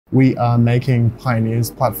We are making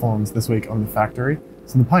Pioneers platforms this week on the factory.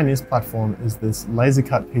 So the Pioneers platform is this laser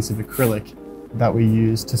cut piece of acrylic that we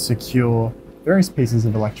use to secure various pieces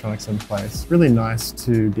of electronics in place. Really nice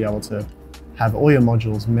to be able to have all your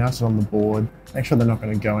modules mounted on the board, make sure they're not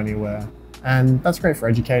going to go anywhere. And that's great for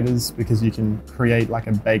educators because you can create like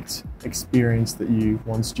a baked experience that you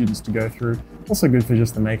want students to go through. Also good for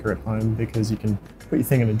just the maker at home because you can put your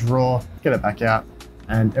thing in a drawer, get it back out,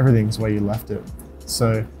 and everything's where you left it.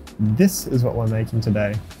 So this is what we're making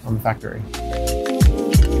today on the factory.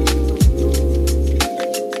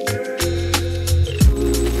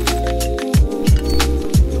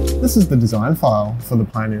 This is the design file for the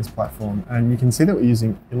Pioneers platform, and you can see that we're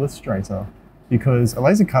using Illustrator because a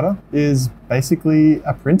laser cutter is basically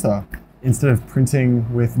a printer. Instead of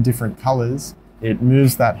printing with different colors, it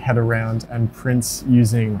moves that head around and prints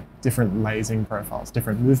using different lasing profiles,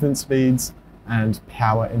 different movement speeds and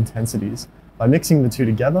power intensities. By mixing the two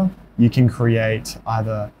together, you can create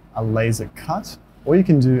either a laser cut or you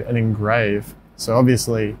can do an engrave. So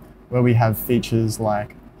obviously, where we have features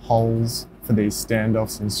like holes for these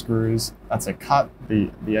standoffs and screws, that's a cut,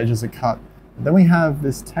 the edges are cut. But then we have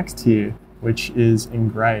this text here, which is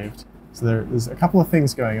engraved. So there's a couple of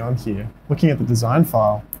things going on here. Looking at the design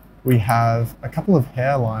file, we have a couple of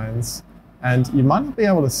hairlines, and you might not be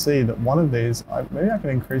able to see that one of these, maybe I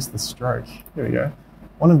can increase the stroke. Here we go.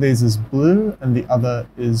 One of these is blue and the other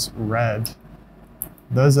is red.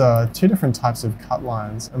 Those are two different types of cut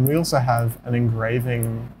lines. And we also have an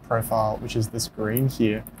engraving profile, which is this green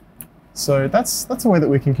here. So that's a way that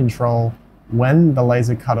we can control when the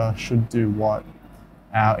laser cutter should do what.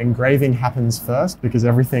 Our engraving happens first because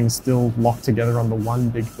everything's still locked together on the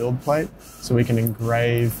one big build plate. So we can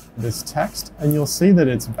engrave this text, and you'll see that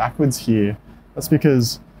it's backwards here. That's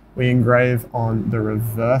because we engrave on the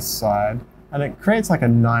reverse side, and it creates like a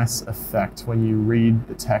nice effect when you read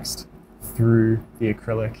the text through the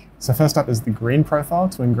acrylic. So first up is the green profile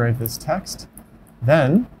to engrave this text.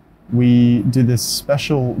 Then we do this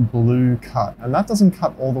special blue cut, and that doesn't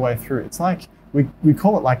cut all the way through. It's like, we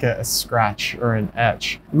call it like a scratch or an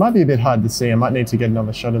etch. It might be a bit hard to see, I might need to get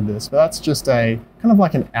another shot of this, but that's just a kind of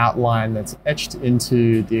like an outline that's etched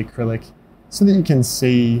into the acrylic so that you can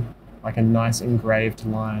see like a nice engraved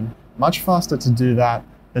line. Much faster to do that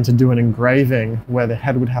than to do an engraving where the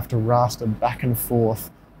head would have to raster back and forth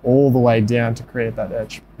all the way down to create that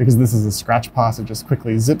etch. Because this is a scratch pass, it just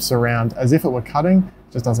quickly zips around as if it were cutting,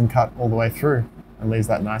 just doesn't cut all the way through and leaves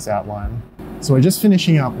that nice outline. So we're just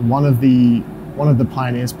finishing up one of the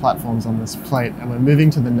Pioneers platforms on this plate, and we're moving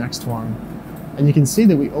to the next one. And you can see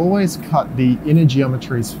that we always cut the inner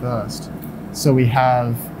geometries first. So we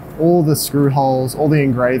have all the screw holes, all the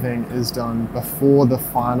engraving is done before the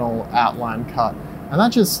final outline cut. And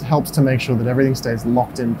that just helps to make sure that everything stays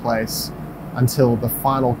locked in place until the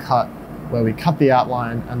final cut, where we cut the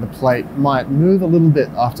outline and the plate might move a little bit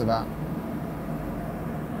after that.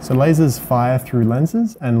 So lasers fire through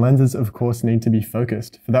lenses, and lenses of course need to be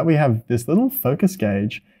focused. For that we have this little focus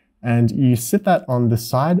gauge, and you sit that on the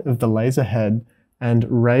side of the laser head and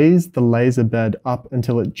raise the laser bed up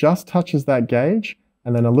until it just touches that gauge,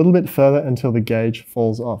 and then a little bit further until the gauge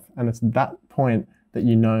falls off. And it's that point that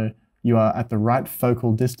you know you are at the right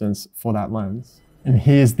focal distance for that lens. And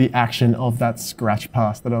here's the action of that scratch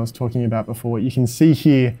pass that I was talking about before. You can see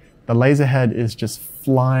here the laser head is just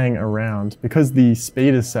flying around. Because the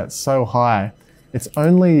speed is set so high, it's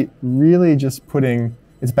only really just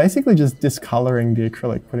it's basically just discoloring the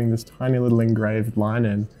acrylic, putting this tiny little engraved line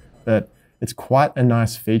in, but it's quite a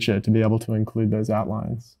nice feature to be able to include those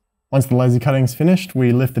outlines. Once the laser cutting is finished,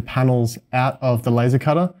 we lift the panels out of the laser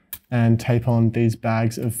cutter and tape on these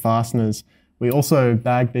bags of fasteners. We also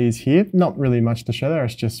bag these here, not really much to show there,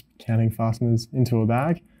 it's just counting fasteners into a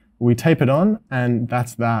bag. We tape it on, and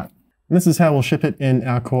that's that. And this is how we'll ship it in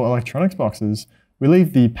our core electronics boxes. We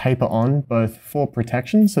leave the paper on both for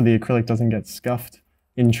protection so the acrylic doesn't get scuffed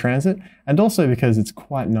in transit, and also because it's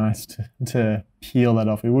quite nice to peel that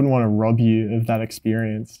off. We wouldn't want to rob you of that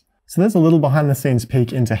experience. So there's a little behind the scenes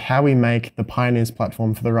peek into how we make the Pioneers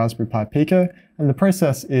platform for the Raspberry Pi Pico, and the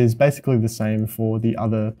process is basically the same for the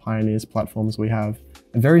other Pioneers platforms we have.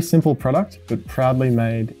 A very simple product, but proudly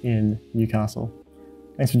made in Newcastle.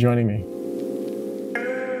 Thanks for joining me.